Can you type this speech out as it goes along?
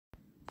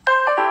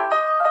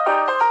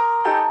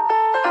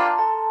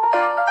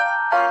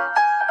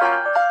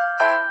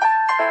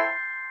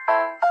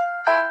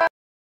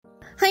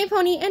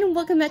and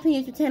welcome back to my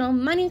YouTube channel.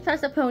 My name is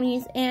Pasta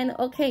Ponies, and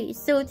okay,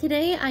 so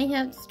today I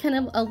have just kind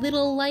of a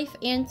little life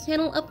and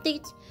channel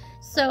update.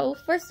 So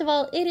first of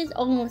all, it is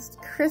almost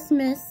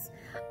Christmas.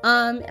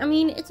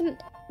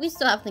 We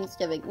still have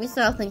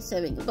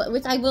Thanksgiving. But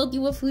which I will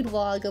do a food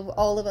vlog of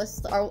all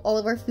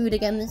of our food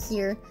again this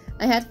year.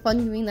 I had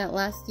fun doing that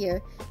last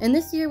year, and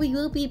this year we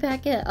will be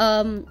back at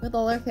with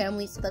all our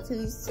families. So that's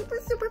gonna be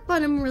super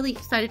fun. I'm really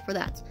excited for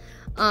that.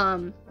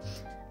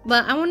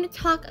 But I want to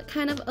talk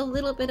kind of a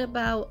little bit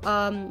about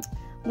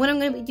what I'm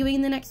going to be doing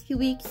in the next few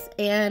weeks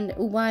and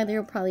why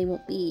there probably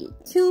won't be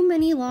too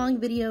many long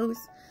videos.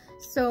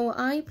 So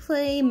I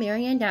play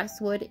Marianne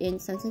Dashwood in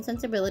Sense and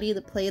Sensibility,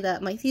 the play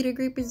that my theater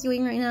group is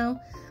doing right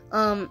now.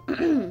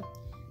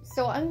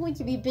 So I'm going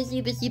to be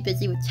busy with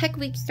Tech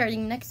Week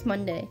starting next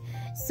Monday.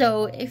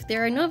 So if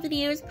there are no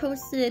videos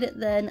posted,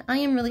 then I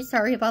am really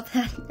sorry about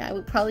that. I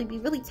would probably be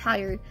really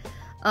tired.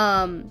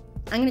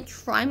 I'm gonna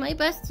try my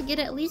best to get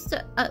at least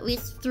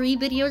 3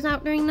 videos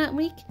out during that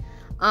week.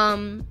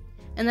 And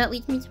that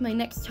leads me to my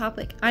next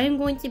topic. I am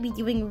going to be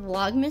doing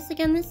Vlogmas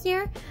again this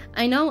year.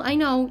 I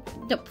know,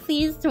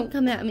 please don't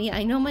come at me.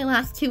 I know my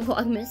last 2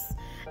 Vlogmas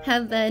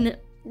have been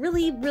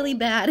really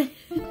bad.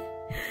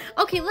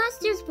 Okay,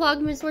 last year's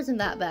Vlogmas wasn't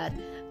that bad.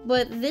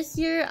 But this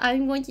year,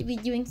 I'm going to be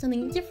doing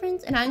something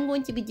different, and I'm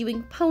going to be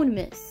doing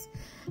Ponmas.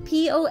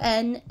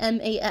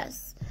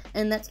 Ponmas.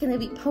 And that's going to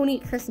be Pony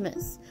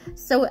Christmas.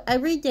 So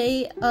every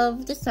day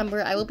of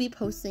December, I will be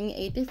posting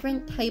a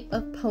different type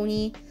of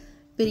pony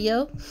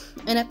video.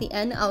 And at the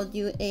end, I'll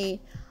do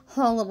a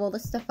haul of all the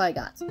stuff I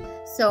got.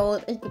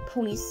 So it's the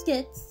pony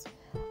skits,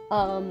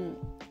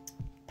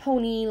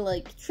 pony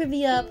like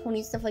trivia,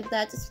 pony stuff like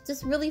that.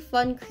 Just really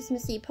fun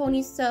Christmassy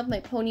pony stuff, my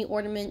pony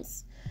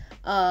ornaments,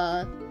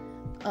 my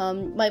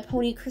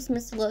pony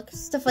Christmas look,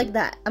 stuff like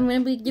that. I'm going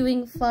to be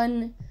doing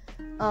fun.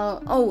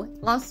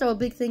 Also a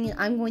big thing,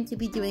 I'm going to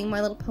be doing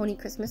My Little Pony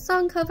Christmas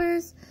song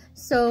covers,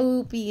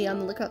 so be on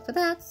the lookout for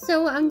that.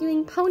 So I'm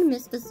doing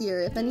Ponmas this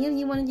year. If any of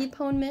you want to do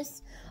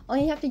Ponmas, all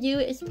you have to do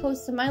is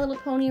post a My Little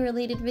Pony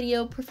related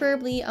video,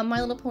 preferably a My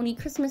Little Pony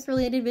Christmas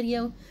related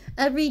video,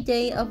 every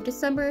day of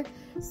December.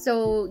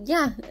 So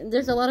yeah,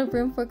 there's a lot of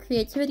room for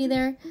creativity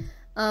there.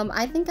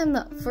 I think I'm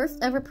the first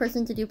ever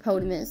person to do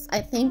Ponmas.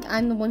 I think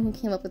I'm the one who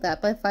came up with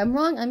that, but if I'm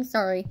wrong, I'm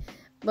sorry.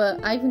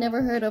 But I've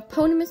never heard of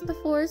Ponmas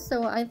before,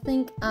 so I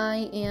think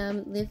I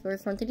am the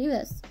first one to do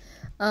this.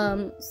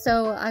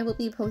 So I will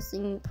be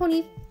posting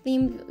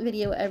pony-themed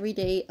video every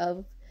day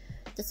of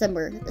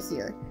December this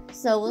year.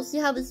 So we'll see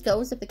how this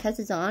goes. If it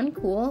catches on,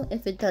 cool.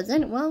 If it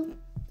doesn't, well,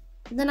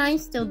 then I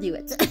still do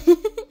it.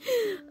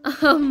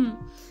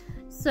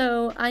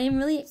 So I am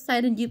really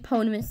excited to do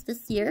Ponmas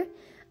this year.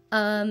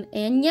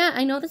 And yeah,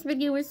 I know this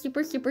video is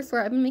super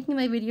short. I've been making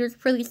my videos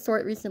pretty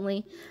short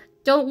recently.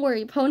 Don't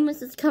worry,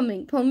 Ponmas is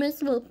coming.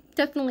 Ponmas will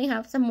definitely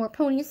have some more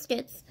pony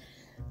skits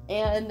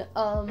and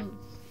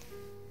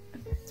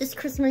just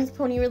Christmas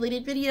pony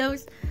related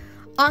videos.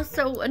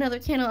 Also, another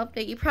channel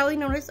update. You probably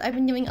noticed I've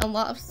been doing a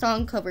lot of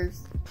song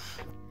covers.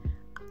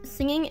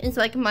 Singing is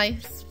like my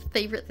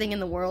favorite thing in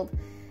the world,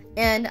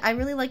 and I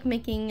really like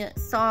making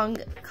song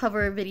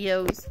cover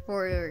videos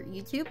for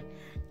YouTube.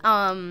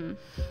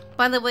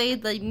 By the way,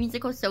 the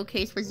musical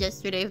showcase was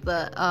yesterday.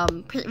 The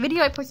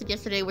video I posted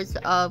yesterday was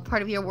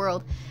Part of Your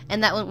World,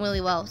 and that went really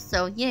well,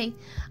 so yay.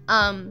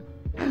 But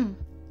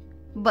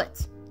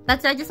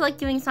that's, I just like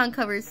doing song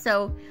covers.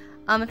 So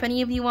if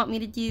any of you want me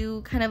to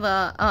do kind of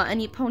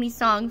any pony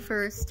song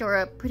first or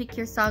a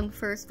particular song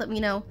first, let me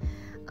know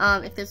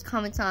if there's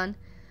comments on.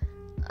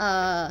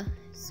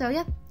 So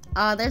yeah,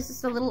 there's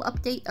just a little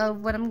update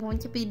of what I'm going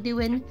to be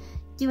doing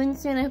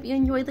soon. I hope you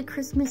enjoy the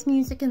Christmas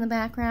music in the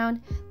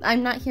background.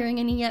 I'm not hearing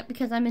any yet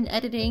because I'm in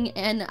editing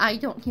and I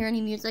don't hear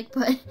any music,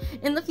 but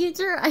in the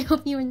future, I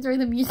hope you enjoy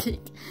the music.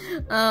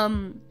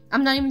 I'm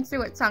not even sure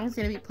what song is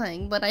going to be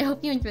playing, but I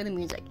hope you enjoy the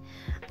music.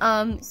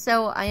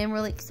 So I am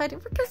really excited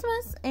for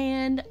Christmas,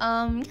 and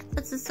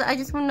that's just, I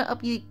just wanted to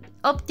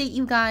update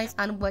you guys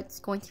on what's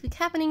going to be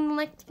happening in the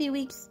next few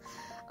weeks.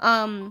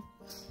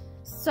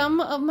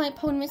 Some of my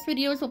Ponmas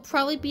videos will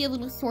probably be a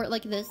little short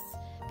like this,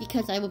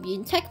 because I will be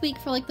in Tech Week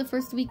for like the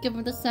first week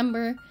of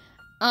December.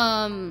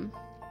 So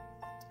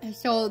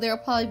there'll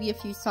probably be a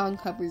few song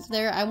covers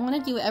there. I want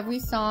to do every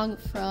song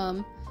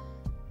from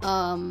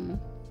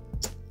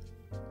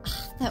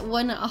that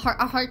one, A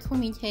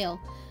Heartwarming Tale.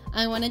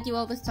 I want to do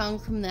all the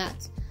songs from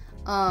that.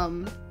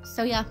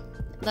 So yeah,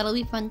 that'll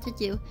be fun to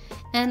do.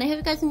 And I hope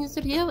you guys enjoyed this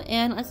video,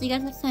 and I'll see you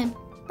guys next time.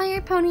 Bye,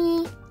 your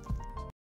pony!